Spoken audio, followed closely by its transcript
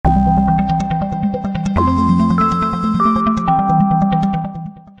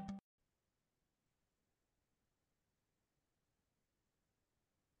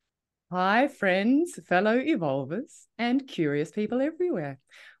Hi, friends, fellow evolvers, and curious people everywhere.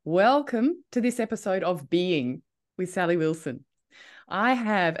 Welcome to this episode of Being with Sally Wilson. I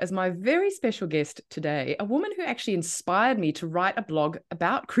have as my very special guest today a woman who actually inspired me to write a blog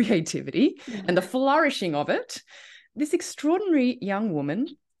about creativity and the flourishing of it. This extraordinary young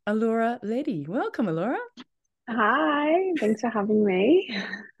woman, Alura Leddy. Welcome, Alura. Hi, thanks for having me.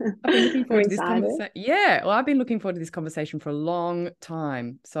 I've been looking I'm forward to this excited. conversation. Yeah, well, I've been looking forward to this conversation for a long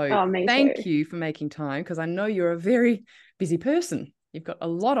time. So Oh, me too. thank you for making time because I know you're a very busy person. You've got a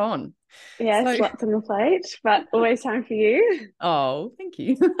lot on. Yes, So, lots on the plate, but always time for you. oh, thank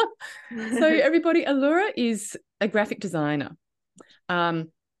you. So, everybody, Allura is a graphic designer,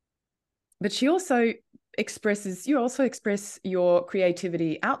 um, but you also express your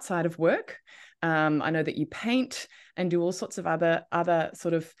creativity outside of work. I know that you paint and do all sorts of other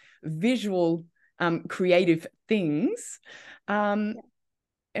sort of visual creative things. Um,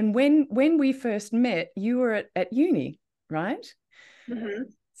 and when we first met, you were at uni, right?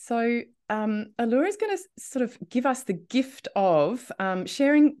 Mhm. So Allura is going to sort of give us the gift of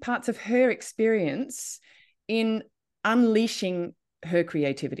sharing parts of her experience in unleashing her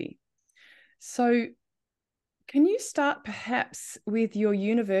creativity. So can you start perhaps with your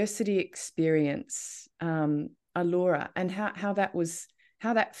university experience, Allura, and how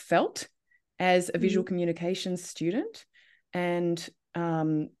that felt as a visual Mhm. communications student, and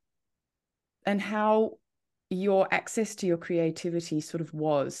um, and how your access to your creativity sort of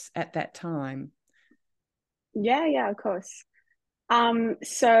was at that time? Yeah, of course.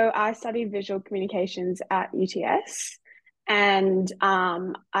 So I studied visual communications at UTS, and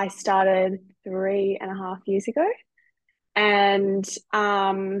I started 3.5 years ago. And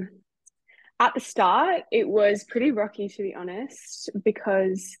at the start, it was pretty rocky, to be honest,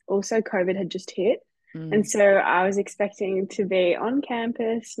 because also COVID had just hit. And Mm, so I was expecting to be on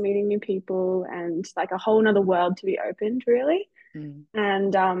campus, meeting new people, and like a whole nother world to be opened, really. mm,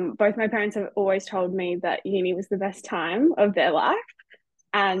 And both my parents have always told me that uni was the best time of their life.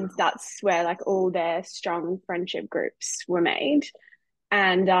 And that's where like all their strong friendship groups were made.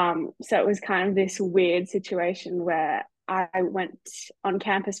 And so it was kind of this weird situation where I went on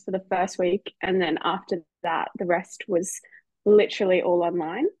campus for the first week, and then after that, the rest was literally all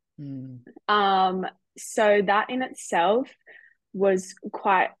online. mm, Um, so that in itself was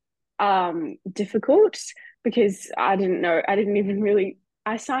quite difficult because I didn't even really,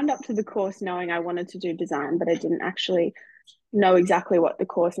 I signed up to the course knowing I wanted to do design, but I didn't actually know exactly what the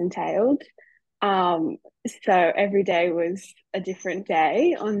course entailed. Um, so every day was a different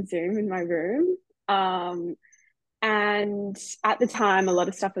day on Zoom in my room. Um, and at the time, a lot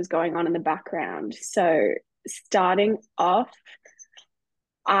of stuff was going on in the background. So starting off,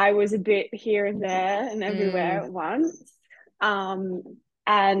 I was a bit here and there and everywhere mm. at once. Um,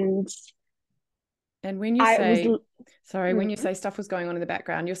 and And when you I was, say, sorry, when mm, you say stuff was going on in the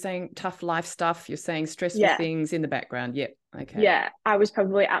background, you're saying tough life stuff, you're saying stressful yeah, things in the background. Yep. Okay. yeah, I was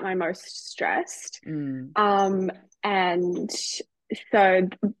probably at my most stressed. Mm, Um, and so,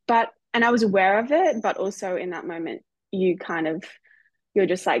 and I was aware of it, but also in that moment, you kind of, you're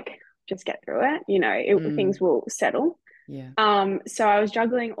just like, just get through it, things mm, will settle. yeah. So I was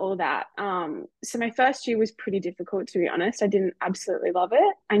juggling all that. So my first year was pretty difficult, to be honest. I didn't absolutely love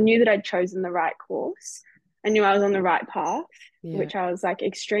it. I knew that I'd chosen the right course. I knew I was on the right path, Yeah. which I was like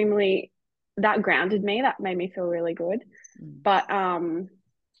extremely, that grounded me. That made me feel really good. Mm. But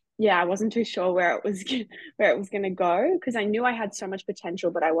yeah, I wasn't too sure where it was where it was going to go because I knew I had so much potential,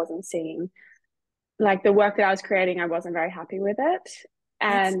 but I wasn't seeing like the work that I was creating. I wasn't very happy with it,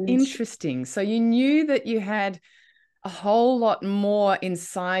 That's and interesting. So you knew that you had a whole lot more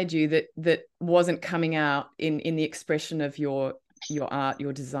inside you that wasn't coming out in the expression of your art,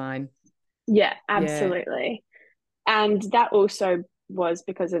 your design. yeah, Yeah. absolutely. And that also was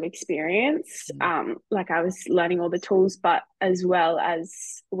because of experience. Mm, Like I was learning all the tools, but as well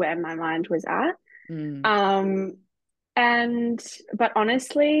as where my mind was at. mm, Um, and but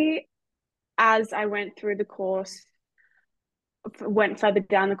honestly, as I went through the course, went further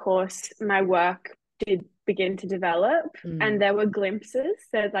down the course, my work did begin to develop, and mm, there were glimpses.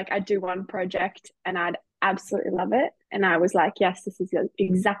 There's like I'd do one project and I'd absolutely love it, and I was like, yes, this is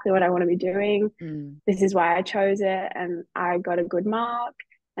exactly what I want to be doing. mm, This is why I chose it, and I got a good mark.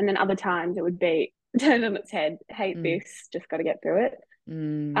 And then other times it would be turned on its head, hate mm, this, just got to get through it.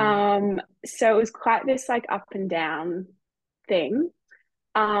 mm, So it was quite this like up and down thing.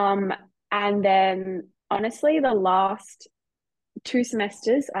 Um, and then honestly, the last 2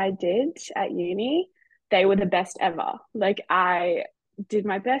 semesters I did at uni, they were the best ever. Like I did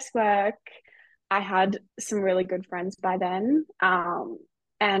my best work. I had some really good friends by then.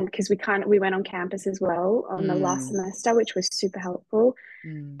 and because we went on campus as well on the last Mm, semester, which was super helpful.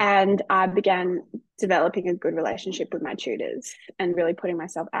 mm. And I began developing a good relationship with my tutors and really putting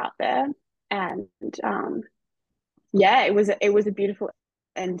myself out there. And yeah, it was a beautiful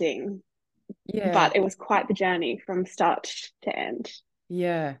ending, Yeah, but it was quite the journey from start to end.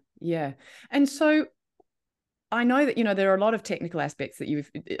 yeah, yeah. And so I know that, there are a lot of technical aspects that you've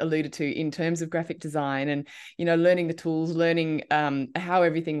alluded to in terms of graphic design and, learning the tools, learning how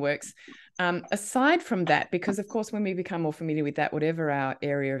everything works. Aside from that, because of course, when we become more familiar with that, whatever our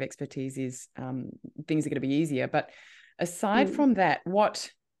area of expertise is, things are going to be easier. But aside Mm. from that,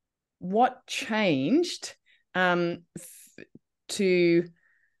 what changed to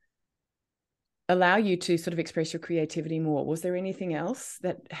allow you to sort of express your creativity more? Was there anything else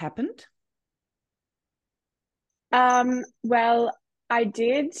that happened? Well, I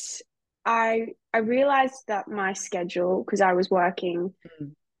did. I realized that my schedule, because I was working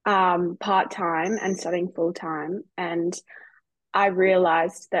Mm, part-time and studying full-time, and I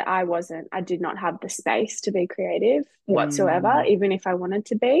realized that I did not have the space to be creative whatsoever, mm, even if I wanted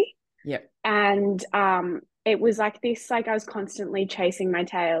to be. yep. And it was like this, like I was constantly chasing my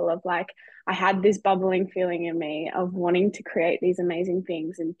tail of like I had this bubbling feeling in me of wanting to create these amazing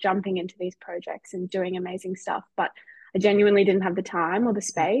things and jumping into these projects and doing amazing stuff, but I genuinely didn't have the time or the Yeah,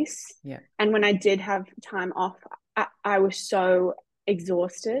 space. yeah. And when I did have time off, I was so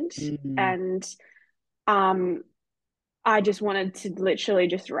exhausted, Mm, and um I just wanted to literally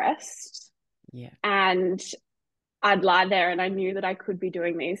just rest. yeah, And I'd lie there and I knew that I could be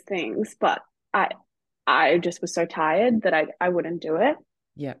doing these things, but I I just was so tired that I wouldn't do it.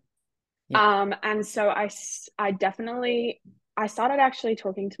 yeah, yeah. And so I definitely I started actually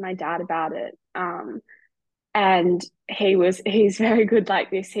talking to my dad about it. And he's very good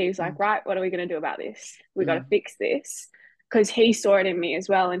like this. He was Mm, like, right, what are we going to do about this? We got to mm, fix this. Because he saw it in me as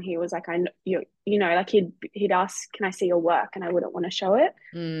well, and he was like, like he'd ask, can I see your work? And I wouldn't want to show it,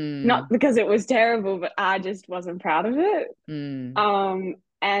 not mm, because it was terrible, but I just wasn't proud of it. mm,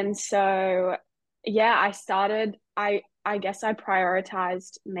 And so yeah, I guess I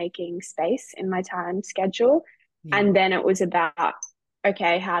prioritized making space in my time schedule. yeah. And then it was about,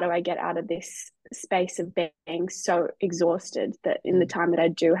 okay, how do I get out of this space of being so exhausted that in the Mm, time that I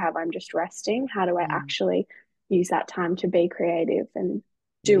do have, I'm just resting? How do I mm, actually use that time to be creative and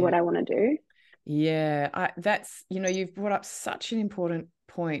do yeah. what I want to do? Yeah. That's, you've brought up such an important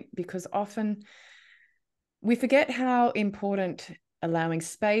point because often we forget how important allowing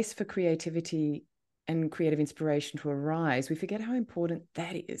space for creativity and creative inspiration to arise. We forget how important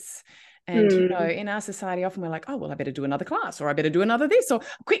that is. And, Mm, in our society, often we're like, oh, well, I better do another class or I better do another this or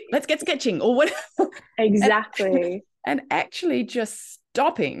quick, let's get sketching or whatever. and, exactly. and actually just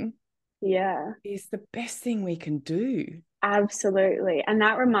stopping Yeah. is the best thing we can do. Absolutely. And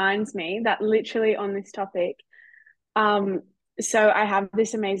that reminds me that literally on this topic, um, so I have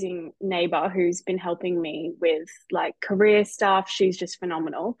this amazing neighbor who's been helping me with like career stuff. She's just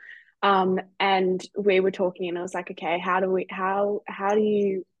phenomenal. And we were talking and I was like, okay, how do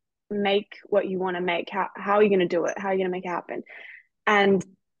you make what you want to make? How are you going to do it? How are you going to make it happen? And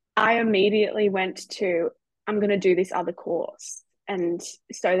I immediately went to, I'm going to do this other course and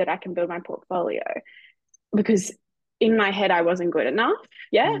so that I can build my portfolio because in my head I wasn't good enough,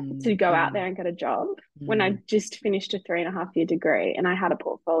 yeah, to Mm, go out there mm, and get a job when I mm. just finished a 3.5 year degree and I had a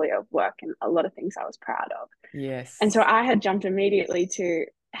portfolio of work and a lot of things I was proud of. And so Yes. I had jumped immediately to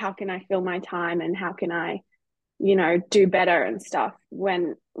how can I fill my time and how can I, do better and stuff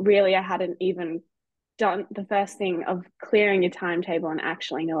when really I hadn't even done the first thing of clearing your timetable and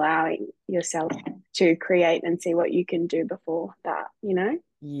actually allowing yourself to create and see what you can do before that.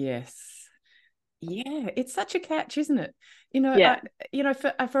 Yes. Yeah, it's such a catch, isn't it? Yeah.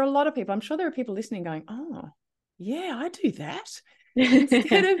 For a lot of people, I'm sure there are people listening going, "Oh, yeah, I do that."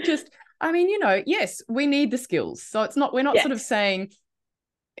 Instead of just, I mean, yes, we need the skills. So we're not sort of Yes. saying,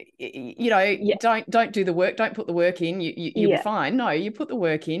 Yeah. don't do the work, don't put the work in, you'll be Yeah. fine. No, you put the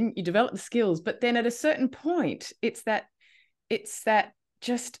work in, you develop the skills, but then at a certain point, it's that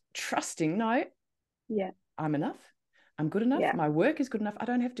just trusting, no, Yeah. I'm enough. I'm good enough. Yeah. My work is good enough. I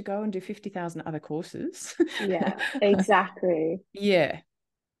don't have to go and do 50,000 other courses. Yeah. Exactly. Yeah.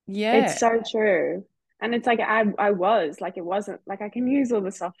 It's Yeah. so true. And it's like I was like it wasn't like I can use all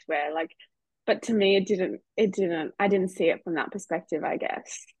the software like but to me it didn't I didn't see it from that perspective, I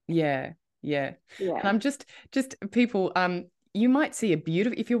guess. Yeah. Yeah. And Yeah. I'm just people, you might see a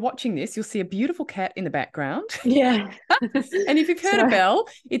beautiful, if you're watching this, you'll see a beautiful cat in the background. Yeah. And if you've heard a So bell,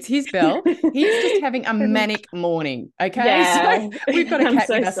 it's his bell. He's just having a manic morning. Okay. yeah, So we've got a I'm cat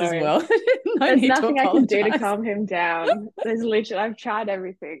so with us as sorry. well. No There's need to nothing I can do to apologize. calm him down. There's literally, I've tried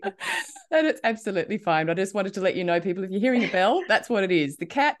everything. And it's absolutely fine. I just wanted to let you know, people, if you're hearing the bell, that's what it is. The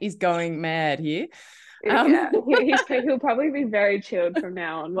cat is going mad here. Yeah, he'll probably be very chilled from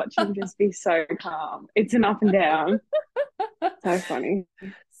now on. Watch him just be so calm. It's an up and down. So funny.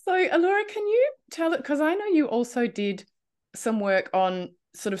 So, Alora, can you tell it? Because I know you also did some work on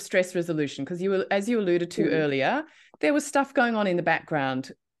sort of stress resolution, because you were, as you alluded to earlier, there was stuff going on in the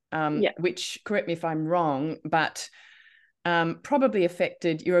background, Yeah. which, correct me if I'm wrong, but probably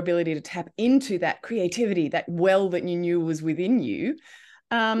affected your ability to tap into that creativity, that well that you knew was within you.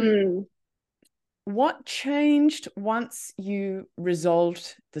 What changed once you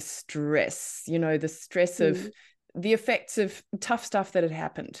resolved the stress, the stress of the effects of tough stuff that had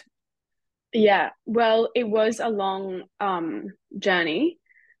happened? Yeah, well, it was a long journey.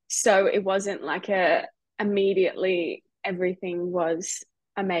 So it wasn't like immediately everything was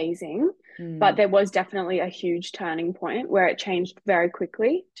amazing, but there was definitely a huge turning point where it changed very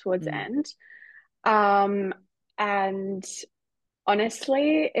quickly towards the end. And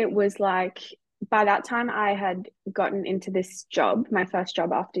honestly, it was like by that time I had gotten into this job, my first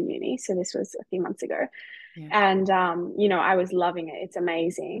job after uni. So this was a few months ago. Yeah. And I was loving it. It's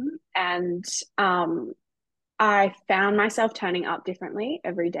amazing. And I found myself turning up differently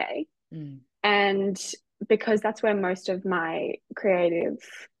every day. And because that's where most of my creative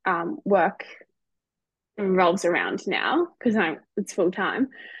work revolves around now, because it's full time.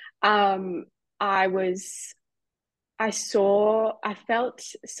 I felt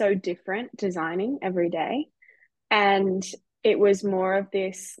so different designing every day. And it was more of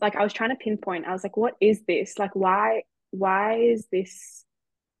this, like I was trying to pinpoint, I was like, what is this? Like, why is this?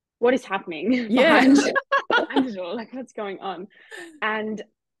 What is happening behind it all? Like, what's going on? And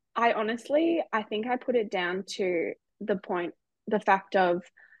I think I put it down to the fact of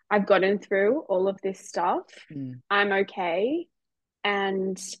I've gotten through all of this stuff. I'm okay.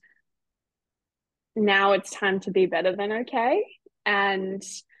 And now it's time to be better than okay. And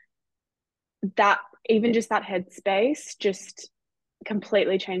that, even just that headspace, just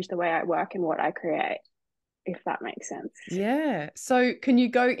completely changed the way I work and what I create, if that makes sense. Yeah. So can you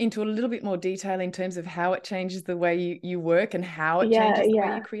go into a little bit more detail in terms of how it changes the way you work and how it changes the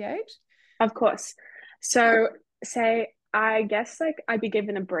way you create? Of course. So say, I guess like I'd be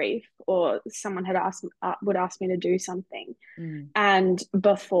given a brief or someone would ask me to do something. And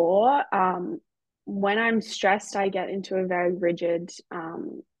before, when I'm stressed, I get into a very rigid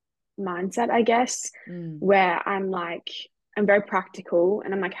mindset, I guess, where I'm very practical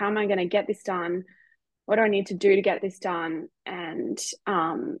and I'm like, how am I going to get this done? What do I need to do to get this done? And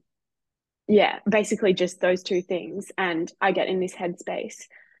basically just those two things. And I get in this headspace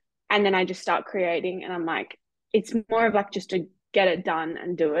and then I just start creating and I'm like, it's more of like just to get it done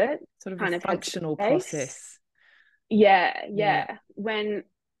and do it. Sort of kind of functional process. Yeah.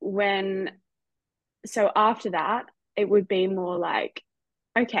 So after that, it would be more like,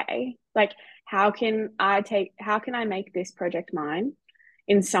 okay, like how can I make this project mine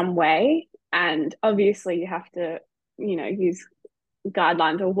in some way? And obviously you have to, use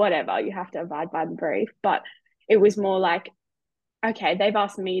guidelines or whatever, you have to abide by the brief. But it was more like, okay, they've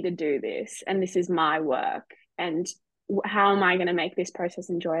asked me to do this and this is my work. And how am I going to make this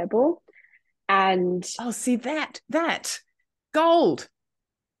process enjoyable? And see that gold.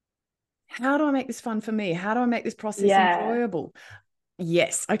 How do I make this fun for me? How do I make this process enjoyable?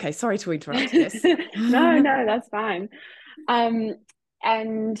 Yes. Okay. Sorry to interrupt. Yes. No, that's fine.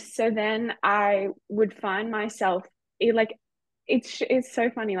 And so then I would find myself it's so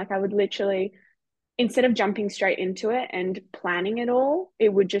funny. Like I would literally, instead of jumping straight into it and planning it all, it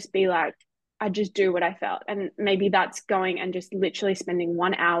would just be like, I just do what I felt. And maybe that's going and just literally spending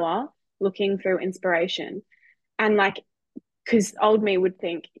 1 hour looking through inspiration. And like, because old me would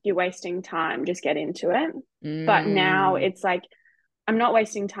think you're wasting time, just get into it. But now it's like, I'm not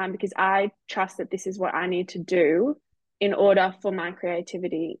wasting time because I trust that this is what I need to do in order for my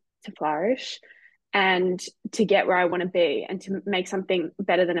creativity to flourish and to get where I want to be and to make something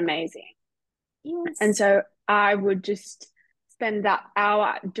better than amazing. Yes. And so I would just spend that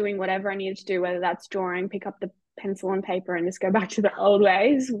hour doing whatever I needed to do, whether that's drawing, pick up the pencil and paper and just go back to the old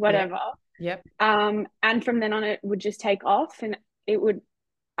ways, whatever. Yep. And from then on, it would just take off and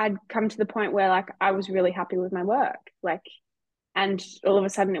I'd come to the point where like I was really happy with my work, like, and all of a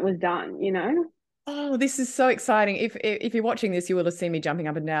sudden it was done, Oh, this is so exciting. If you're watching this, you will have seen me jumping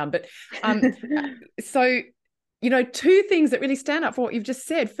up and down. But so two things that really stand up for what you've just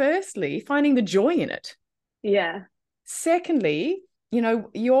said. Firstly, finding the joy in it. Yeah. Secondly,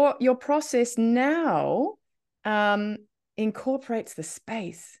 your process now incorporates the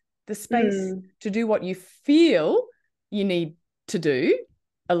space to do what you feel you need to do,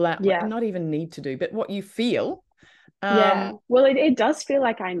 not even need to do, but what you feel. Yeah. Well, it does feel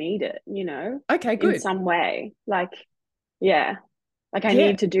like I need it, Okay, good. in some way. Like, yeah, like I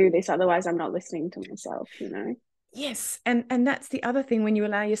need to do this, otherwise I'm not listening to myself, Yes, and that's the other thing. When you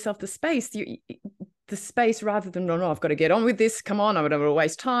allow yourself the space, the space rather than no, I've got to get on with this. Come on, I don't want to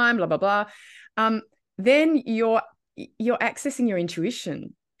waste time. Blah blah blah. Then you're accessing your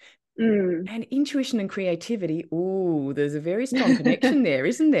intuition, and intuition and creativity. Oh, there's a very strong connection there,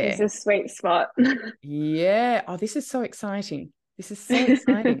 isn't there? There's a sweet spot. Yeah. Oh, this is so exciting. This is so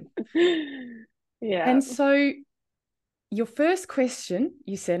exciting. Yeah. And so your first question,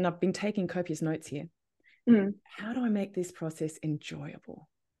 you said, and I've been taking copious notes here. How do I make this process enjoyable?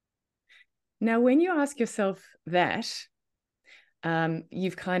 Now, when you ask yourself that,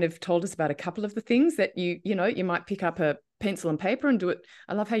 you've kind of told us about a couple of the things that you might pick up a pencil and paper and do it.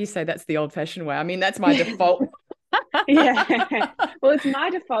 I love how you say that's the old-fashioned way. I mean, that's my default. Yeah. Well, it's my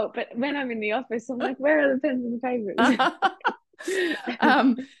default, but when I'm in the office, I'm like, where are the pens and papers?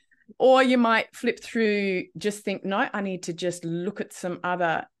 Or you might flip through, just think, no, I need to just look at some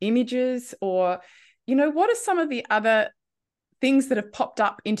other images, or, what are some of the other things that have popped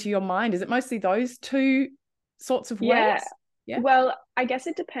up into your mind? Is it mostly those two sorts of ways? Yeah. Well, I guess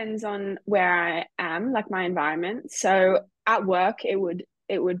it depends on where I am, like my environment. So at work, it would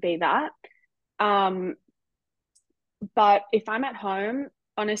be that. But if I'm at home,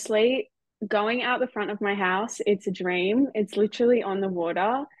 honestly, going out the front of my house, it's a dream. It's literally on the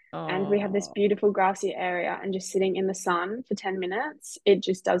water. And we have this beautiful grassy area, and just sitting in the sun for 10 minutes, it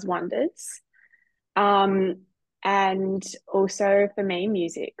just does wonders. And also for me,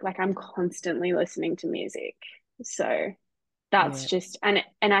 music, like I'm constantly listening to music. So that's just, and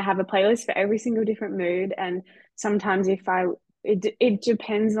I have a playlist for every single different mood. And sometimes it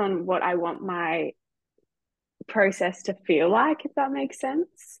depends on what I want my process to feel like, if that makes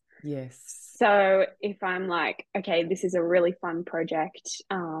sense. Yes. So if I'm like, okay, this is a really fun project,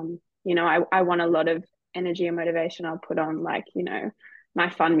 I want a lot of energy and motivation, I'll put on like,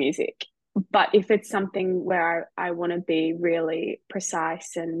 my fun music. But if it's something where I want to be really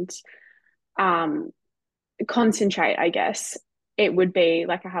precise and concentrate, I guess, it would be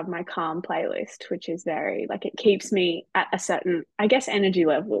like I have my calm playlist, which is very like it keeps me at a certain, I guess, energy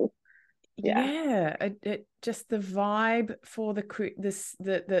level. Yeah, it just the vibe for the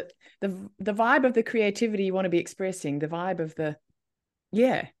vibe of the creativity you want to be expressing, the vibe of the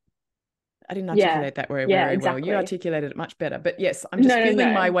I didn't articulate that very well. You articulated it much better. But yes, I'm just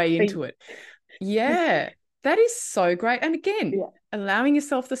feeling my way into it. Yeah, that is so great. And again, allowing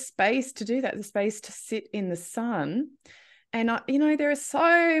yourself the space to do that, the space to sit in the sun. And there are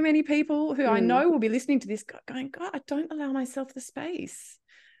so many people who I know will be listening to this going, God, I don't allow myself the space,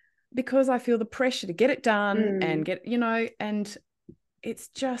 because I feel the pressure to get it done and get, and it's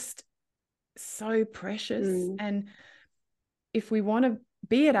just so precious. And if we want to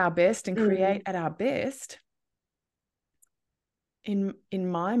be at our best and create at our best, in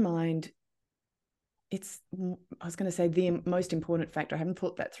my mind, I was going to say the most important factor. I haven't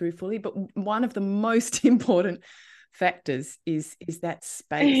thought that through fully, but one of the most important factors is that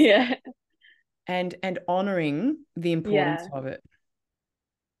space, and honoring the importance of it.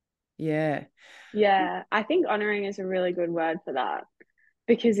 Yeah. I think honoring is a really good word for that,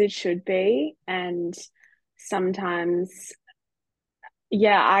 because it should be. And sometimes,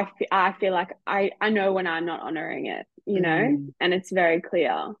 I feel like I know when I'm not honoring it, and it's very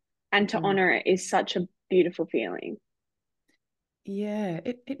clear. And to honor it is such a beautiful feeling. Yeah,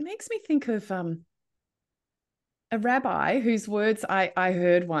 it makes me think of a rabbi whose words I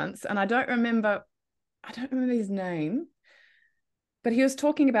heard once, and I don't remember his name, but he was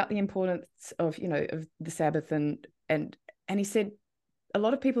talking about the importance of of the Sabbath, and he said a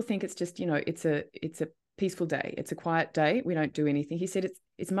lot of people think it's just it's a peaceful day, it's a quiet day, we don't do anything. He said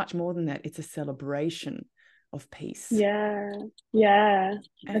it's much more than that. It's a celebration of peace. Yeah,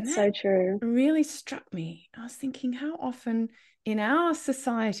 that's so true. Really struck me. I was thinking, how often in our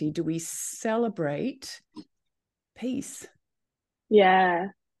society do we celebrate peace? Yeah,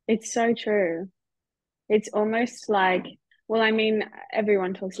 it's so true. It's almost like, well, I mean,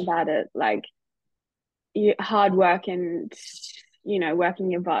 everyone talks about it, like hard work and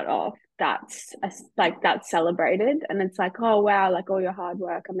working your butt off. That's celebrated, and it's like, oh wow, like all your hard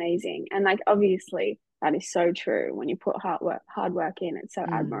work, amazing. And like obviously That is so true. When you put hard work in, it's so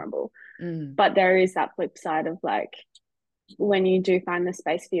admirable. Mm. But there is that flip side of like, when you do find the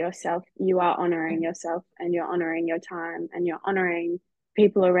space for yourself, you are honoring yourself and you're honoring your time and you're honoring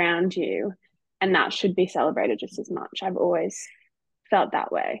people around you. And that should be celebrated just as much. I've always felt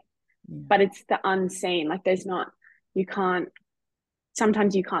that way. Yeah. But it's the unseen. Like there's not, you can't,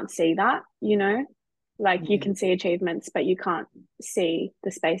 sometimes you can't see that, you know? Like you can see achievements, but you can't see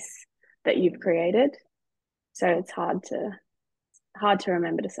the space that you've created. So it's hard to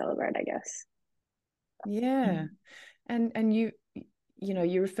remember to celebrate, I guess. Yeah. And you know,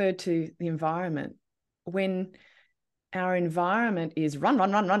 you referred to the environment. When our environment is run,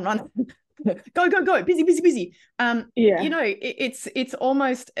 run, run, run, run, go, go, go, busy, busy, busy. Yeah. You know, it's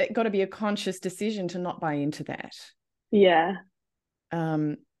almost got to be a conscious decision to not buy into that. Yeah.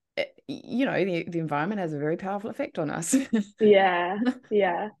 You know, the environment has a very powerful effect on us. Yeah.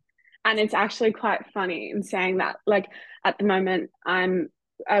 Yeah. And it's actually quite funny in saying that. Like at the moment, I'm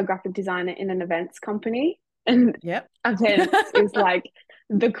a graphic designer in an events company, and Yep. events is like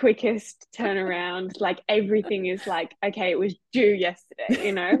the quickest turnaround. Like everything is like, okay, it was due yesterday,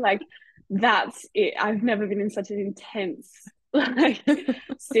 you know, like that's it. I've never been in such an intense like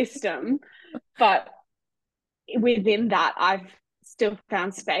system, but within that, I've still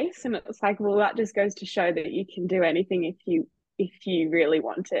found space, and it's like, well, that just goes to show that you can do anything if you really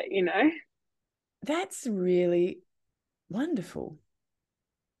want it, you know. That's really wonderful.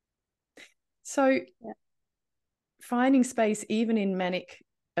 So Yeah. finding space even in manic,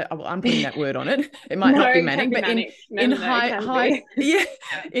 well, I'm putting that word on it. It might No, not be it can manic, be but manic. No, in no, no, it can high be. yeah,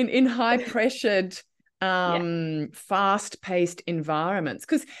 in high pressured, Yeah, fast paced environments.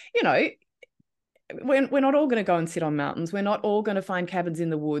 Because you know, we're not all going to go and sit on mountains. We're not all going to find cabins in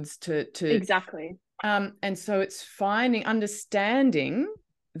the woods to exactly. and so it's understanding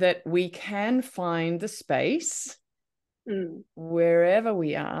that we can find the space wherever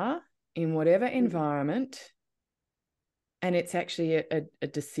we are in whatever environment, and it's actually a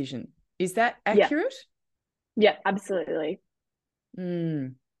decision. Is that Yeah, accurate? yeah, absolutely.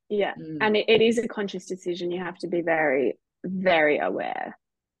 Yeah, and it is a conscious decision. You have to be very, very aware,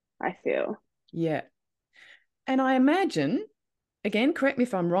 I feel. Yeah. And I imagine, again, correct me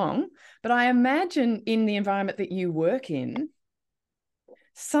if I'm wrong, but I imagine in the environment that you work in,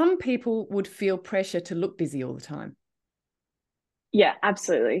 some people would feel pressure to look busy all the time. Yeah,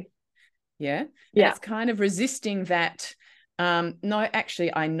 absolutely. Yeah. And Yeah. it's kind of resisting that. No,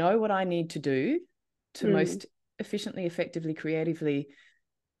 actually, I know what I need to do to most efficiently, effectively, creatively,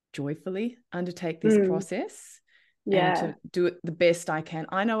 joyfully undertake this process and Yeah. to do it the best I can.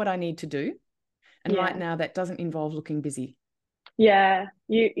 I know what I need to do. And right Yeah. now, that doesn't involve looking busy. Yeah.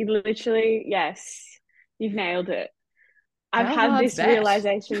 You literally, yes, you've nailed it. I've How had hard's this that?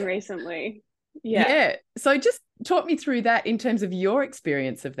 realization recently. Yeah. Yeah. So just talk me through that in terms of your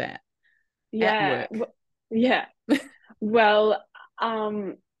experience of that at Yeah. work. Yeah. Well,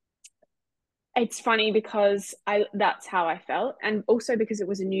 um, it's funny because that's how I felt. And also because it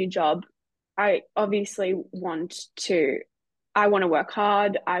was a new job, I obviously I want to work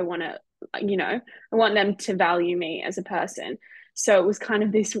hard. I want to, I want them to value me as a person. So it was kind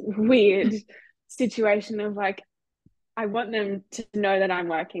of this weird situation of like, I want them to know that I'm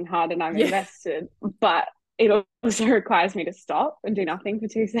working hard and I'm Yeah. invested, but it also requires me to stop and do nothing for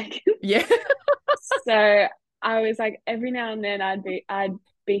 2 seconds. Yeah. So I was like, every now and then I'd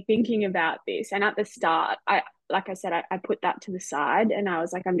be thinking about this. And at the start, like I said, I put that to the side and I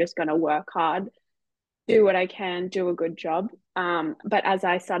was like, I'm just gonna work hard, do what I can, do a good job. But as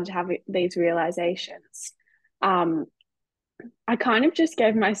I started to have these realizations, I kind of just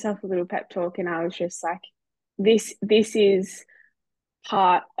gave myself a little pep talk and I was just like, this is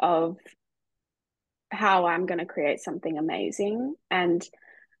part of how I'm going to create something amazing. And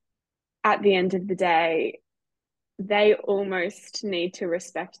at the end of the day, they almost need to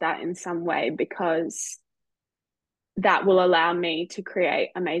respect that in some way because that will allow me to create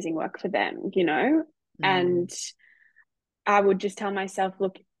amazing work for them, you know? And I would just tell myself,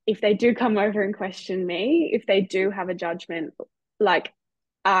 look, if they do come over and question me, if they do have a judgment, like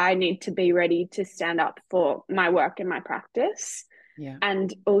I need to be ready to stand up for my work and my practice. Yeah.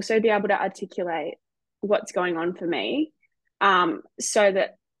 And also be able to articulate what's going on for me, so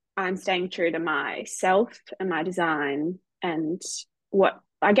that I'm staying true to myself and my design and what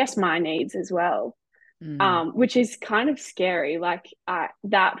I guess my needs as well, which is kind of scary. Like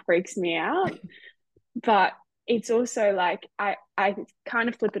that freaks me out, but it's also like I kind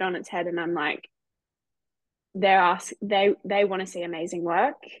of flip it on its head and I'm like, they want to see amazing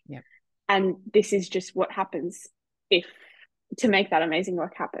work, Yeah. and this is just what happens if to make that amazing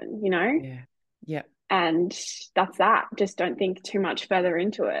work happen, you know? Yeah. Yeah. And that's that. Just don't think too much further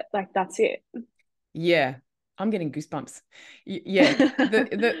into it. Like, that's it. Yeah. I'm getting goosebumps. Yeah.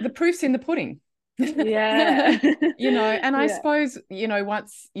 The proof's in the pudding. Yeah. And I Yeah. suppose,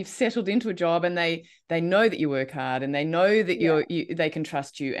 once you've settled into a job and they know that you work hard, and they know that Yeah. they can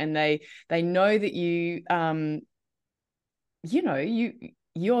trust you, and they know that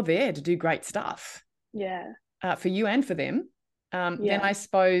you're there to do great stuff, Yeah. for you and for them. Then Yeah. I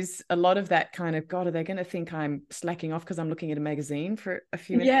suppose a lot of that kind of, God, are they going to think I'm slacking off because I'm looking at a magazine for a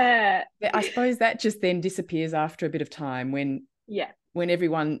few minutes? Yeah. I suppose that just then disappears after a bit of time, Yeah. when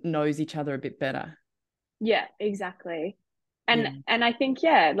everyone knows each other a bit better. Yeah, exactly. Yeah. And I think,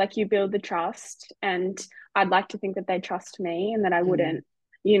 yeah, like you build the trust, and I'd like to think that they trust me and that I Mm. wouldn't,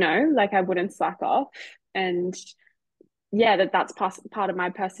 like I wouldn't slack off. And yeah, that's part of my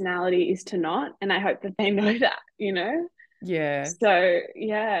personality is to not. And I hope that they know that. Yeah. So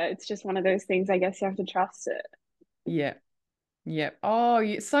yeah, it's just one of those things. I guess you have to trust Yeah. Yeah.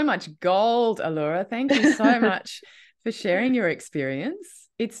 Oh, so much gold, Allura. Thank you so it. much for sharing your experience.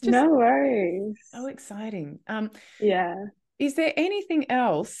 It's just No worries. so exciting. Yeah. Is there anything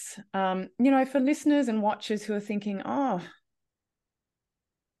else, for listeners and watchers who are thinking, oh,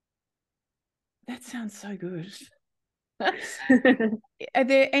 that sounds so good? Are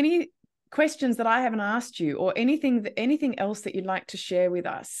there any questions that I haven't asked you, or anything else that you'd like to share with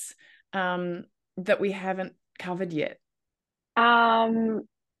us, that we haven't covered yet? Um,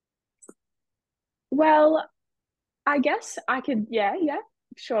 well, I guess I could, yeah,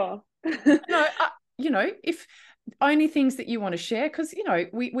 sure. No, if only things that you want to share, because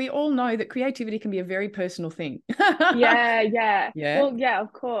we all know that creativity can be a very personal thing. Yeah, yeah. Yeah. Well, yeah,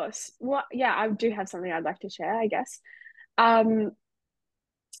 of course. Yeah, I do have something I'd like to share, I guess. Um,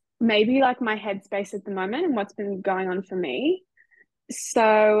 Maybe like my headspace at the moment and what's been going on for me.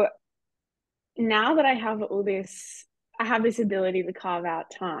 So now that I have this ability to carve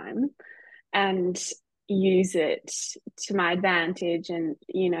out time and use it to my advantage, and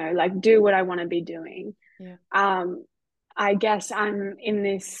like do what I want to be doing. Yeah. um I guess I'm in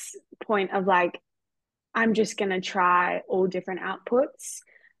this point of like, I'm just going to try all different outputs,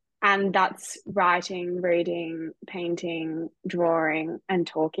 and that's writing, reading, painting, drawing, and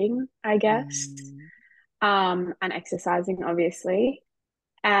talking, I guess. Mm. And exercising, obviously.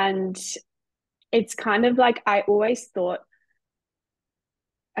 And it's kind of like, I always thought,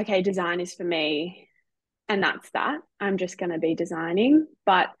 okay, design is for me, and that's that. I'm just going to be designing.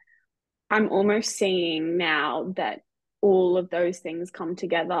 But I'm almost seeing now that all of those things come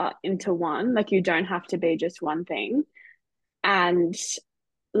together into one. Like, you don't have to be just one thing. And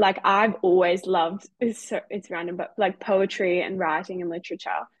like, I've always loved, it's random, but like poetry and writing and literature.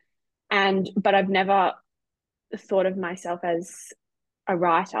 But I've never thought of myself as a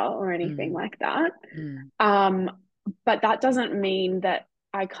writer or anything Mm. like that. Mm. Um, but that doesn't mean that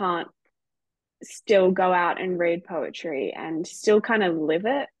I can't still go out and read poetry and still kind of live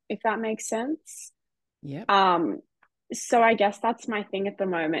it, if that makes sense. Yep. Um, so I guess that's my thing at the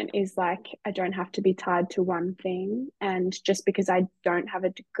moment, is like, I don't have to be tied to one thing. And just because I don't have a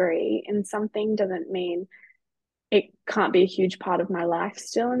degree in something doesn't mean it can't be a huge part of my life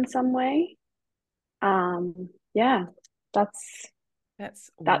still in some way. Yeah, that's That's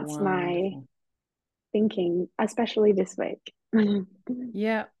that's my wonderful. thinking, especially this week.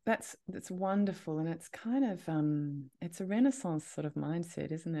 Yeah, that's wonderful. And it's kind of it's a Renaissance sort of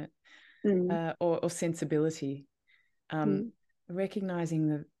mindset, isn't it? Mm, Or sensibility. Um, mm,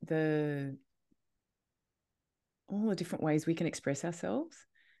 recognizing the all the different ways we can express ourselves,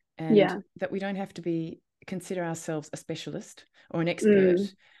 and yeah. that we don't have to consider ourselves a specialist or an expert.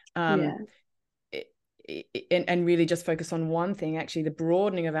 Mm, Um, yeah. and really just focus on one thing. Actually, the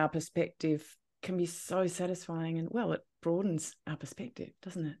broadening of our perspective can be so satisfying, and well, it broadens our perspective,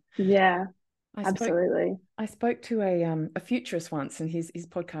 doesn't it? Yeah, I spoke absolutely. I spoke to a futurist once, and his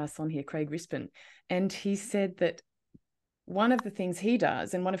podcast's on here, Craig Rispin, and he said that one of the things he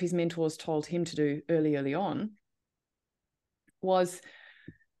does, and one of his mentors told him to do early on, was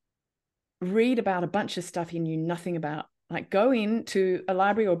read about a bunch of stuff he knew nothing about. Like, go into a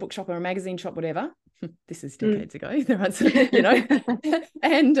library or a bookshop or a magazine shop, whatever. This is Mm. decades ago,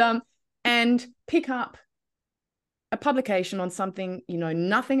 and pick up a publication on something you know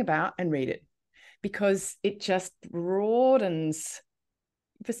nothing about and read it, because it just broadens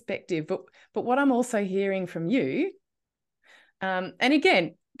perspective. But what I'm also hearing from you, and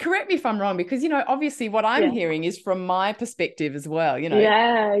again, correct me if I'm wrong, because obviously what I'm Yeah. hearing is from my perspective as well,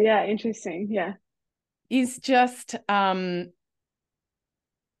 Yeah, yeah, interesting. Yeah. is just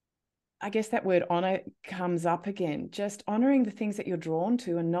I guess that word honor comes up again, just honoring the things that you're drawn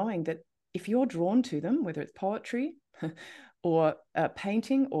to, and knowing that if you're drawn to them, whether it's poetry or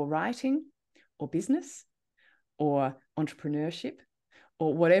painting or writing or business or entrepreneurship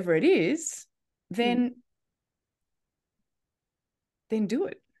or whatever it is, then do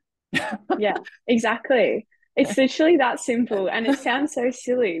it. Yeah, exactly. It's literally that simple, and it sounds so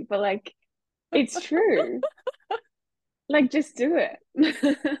silly, but like it's true. Like just do it.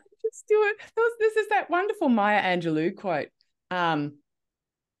 Just do it. This is that wonderful Maya Angelou quote.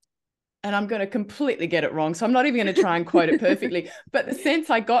 And I'm going to completely get it wrong, so I'm not even going to try and quote it perfectly. But the sense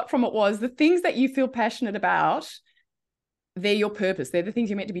I got from it was the things that you feel passionate about, they're your purpose. They're the things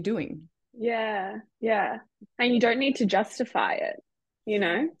you're meant to be doing. Yeah, yeah. And you don't need to justify it, you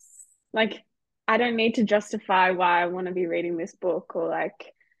know? Like, I don't need to justify why I want to be reading this book, or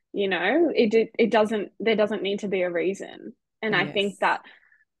like, you know, it doesn't, there doesn't need to be a reason. And I think that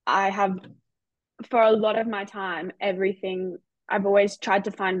I have, for a lot of my time, everything, I've always tried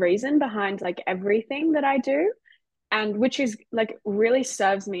to find reason behind like everything that I do, and which is like really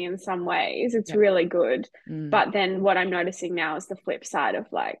serves me in some ways. It's really good. But then what I'm noticing now is the flip side of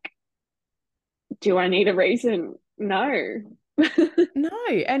like, do I need a reason? No. No.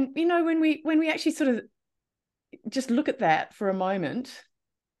 And you know, when we actually sort of just look at that for a moment,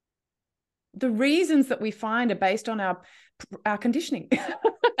 the reasons that we find are based on our conditioning.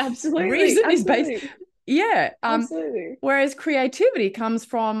 Absolutely. Reason absolutely. is based. Yeah. Absolutely. Whereas creativity comes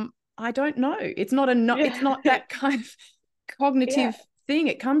from, I don't know. It's not it's not that kind of cognitive thing.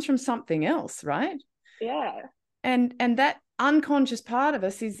 It comes from something else, right? Yeah. And that unconscious part of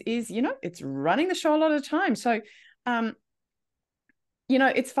us is, you know, it's running the show a lot of the time. So you know,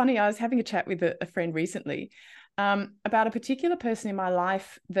 it's funny, I was having a chat with a friend recently about a particular person in my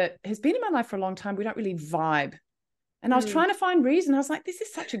life that has been in my life for a long time. We don't really vibe. And I was trying to find reason. I was like, this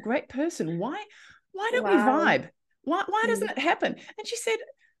is such a great person. Why don't we vibe? Why doesn't it happen? And she said,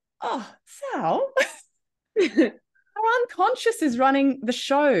 oh, Sal, our unconscious is running the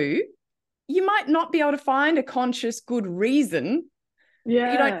show. You might not be able to find a conscious good reason. You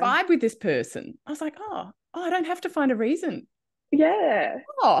don't vibe with this person. I was like, oh, I don't have to find a reason. Yeah.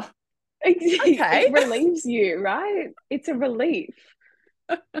 Oh, okay. It relieves you, right? It's a relief.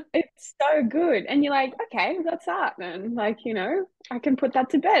 It's so good. And you're like, okay, that's that then. Like, you know, I can put that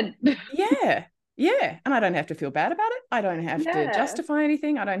to bed. Yeah. Yeah. And I don't have to feel bad about it. I don't have to Yeah. justify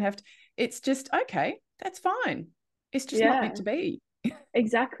anything. I don't have to, it's just, okay, that's fine. It's just not meant to be.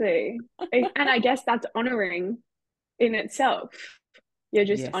 Exactly. And I guess that's honoring in itself. You're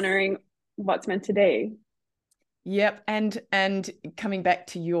just honoring what's meant to be. Yep. And coming back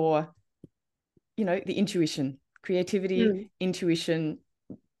to your, you know, the intuition, creativity, intuition,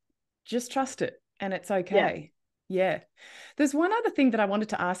 just trust it and it's okay. Yeah. There's one other thing that I wanted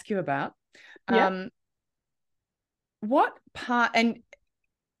to ask you about. What part, and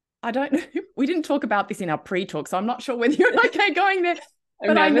I don't know, we didn't talk about this in our pre-talk, so I'm not sure whether you're okay going there,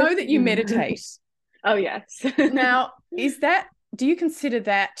 but I know that you meditate. Oh, yes. Now, do you consider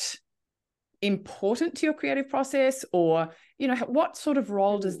that important to your creative process, or, you know, what sort of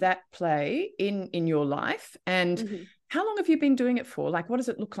role does that play in your life? And how long have you been doing it for? Like, what does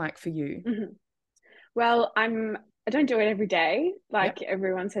it look like for you? Well, I don't do it every day, like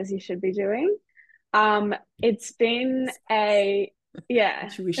everyone says you should be doing. It's been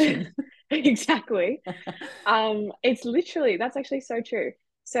intuition. Exactly. It's literally, that's actually so true.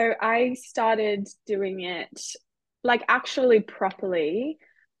 So I started doing it like actually properly,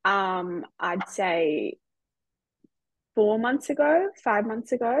 I'd say 4 months ago, 5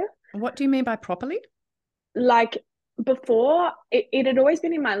 months ago. And what do you mean by properly? Like before, it had always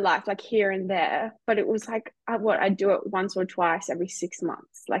been in my life, like here and there, but it was like I'd do it once or twice every 6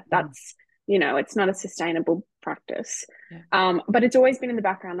 months. Like that's, you know, it's not a sustainable practice. But it's always been in the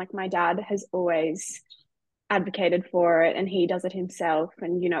background. Like my dad has always advocated for it, and he does it himself.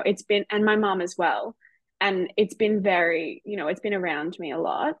 And, you know, it's been, and my mom as well. And it's been very, you know, it's been around me a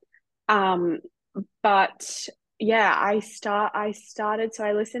lot. But yeah, I started, so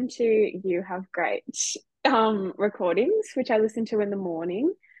I listened to You Have Great recordings, which I listen to in the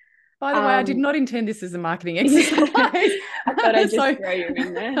morning. By the way, I did not intend this as a marketing exercise. I thought I'd just throw you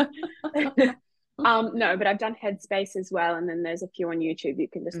in there. No, but I've done Headspace as well, and then there's a few on YouTube you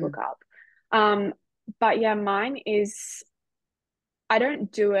can just look up. But yeah, mine is, I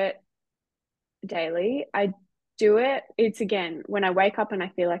don't do it daily. I do it, it's again when I wake up and I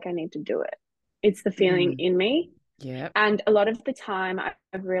feel like I need to do it. It's the feeling in me. Yeah. And a lot of the time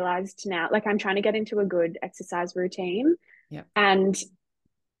I've realized now, like I'm trying to get into a good exercise routine. Yeah. And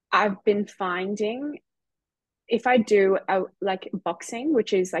I've been finding if I do like boxing,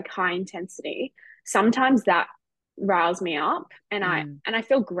 which is like high intensity, sometimes that riles me up, and I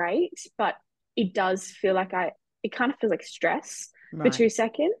feel great, but it does feel like it kind of feels like stress for Right. 2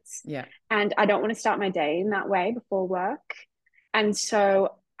 seconds. Yeah. And I don't want to start my day in that way before work. And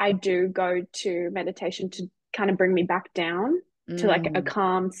so I do go to meditation to kind of bring me back down to like a Mm.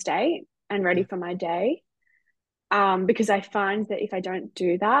 calm state and ready Yeah. for my day. Because I find that if I don't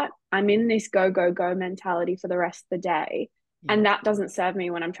do that, I'm in this go, go, go mentality for the rest of the day. Yeah. And that doesn't serve me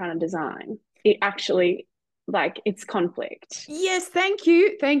when I'm trying to design. It actually, like, it's conflict. Yes, thank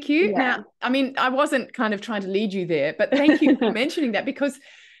you. Thank you. Now, Yeah. I mean, I wasn't kind of trying to lead you there, but thank you for mentioning that, because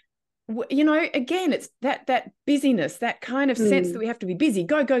you know, again, it's that busyness, that kind of sense that we have to be busy,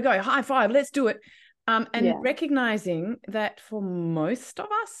 go, go, go, high five, let's do it. And Yeah. recognizing that for most of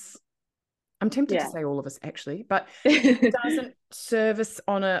us, I'm tempted to Yeah. say all of us actually, but it doesn't serve us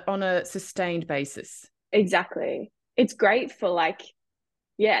on a sustained basis. Exactly. It's great for like,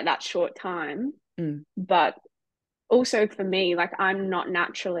 yeah, that short time. Mm. But also for me, like, I'm not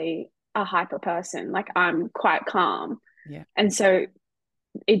naturally a hyper person. Like, I'm quite calm. Yeah. And so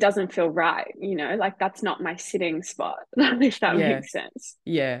it doesn't feel right, like that's not my sitting spot, if that Yeah. makes sense.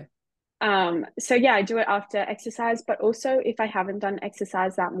 Yeah. So yeah, I do it after exercise, but also if I haven't done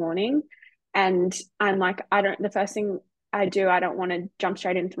exercise that morning and I'm like, the first thing I do, I don't want to jump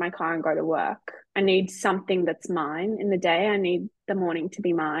straight into my car and go to work. I need something that's mine in the day. I need the morning to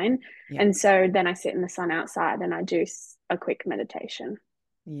be mine. Yeah. And so then I sit in the sun outside and I do a quick meditation.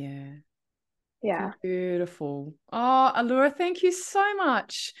 Yeah. Yeah. Beautiful. Oh, Allura, thank you so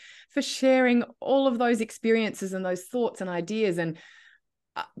much for sharing all of those experiences and those thoughts and ideas. And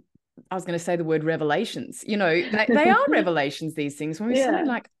I was going to say the word revelations. You know, they are revelations, these things, when we suddenly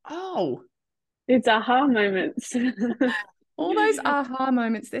Yeah. like, oh, It's aha moments. all those aha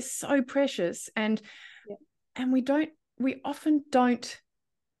moments, they're so precious. Yeah. And we often don't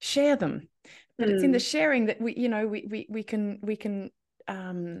share them. But it's in the sharing that we can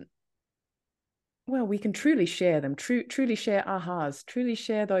well, we can truly share them, truly share ahas, truly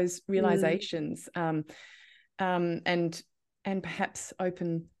share those realizations, and perhaps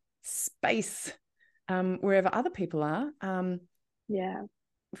open space wherever other people are, Yeah.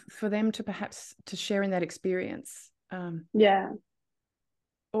 for them to perhaps to share in that experience, Yeah.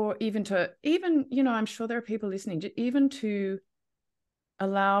 or even I'm sure there are people listening, even to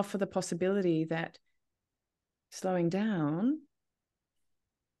allow for the possibility that slowing down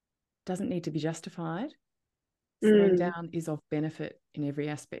doesn't need to be justified. Slowing down is of benefit in every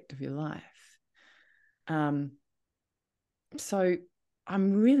aspect of your life. So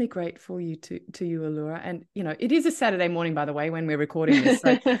I'm really grateful to you, Allura. And it is a Saturday morning, by the way, when we're recording this.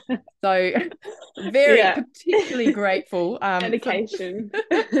 So very Yeah. particularly grateful Dedication.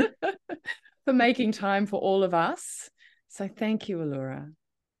 for making time for all of us. So thank you, Allura.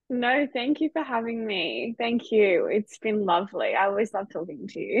 No, thank you for having me. Thank you. It's been lovely. I always love talking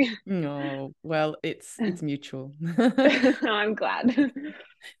to you. Oh, well, it's mutual. I'm glad.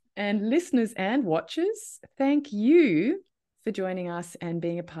 And listeners and watchers, thank you for joining us and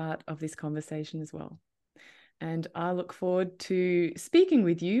being a part of this conversation as well. And I look forward to speaking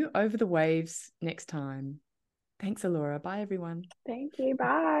with you over the waves next time. Thanks, Allura. Bye, everyone. Thank you.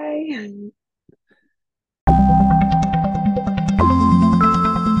 Bye.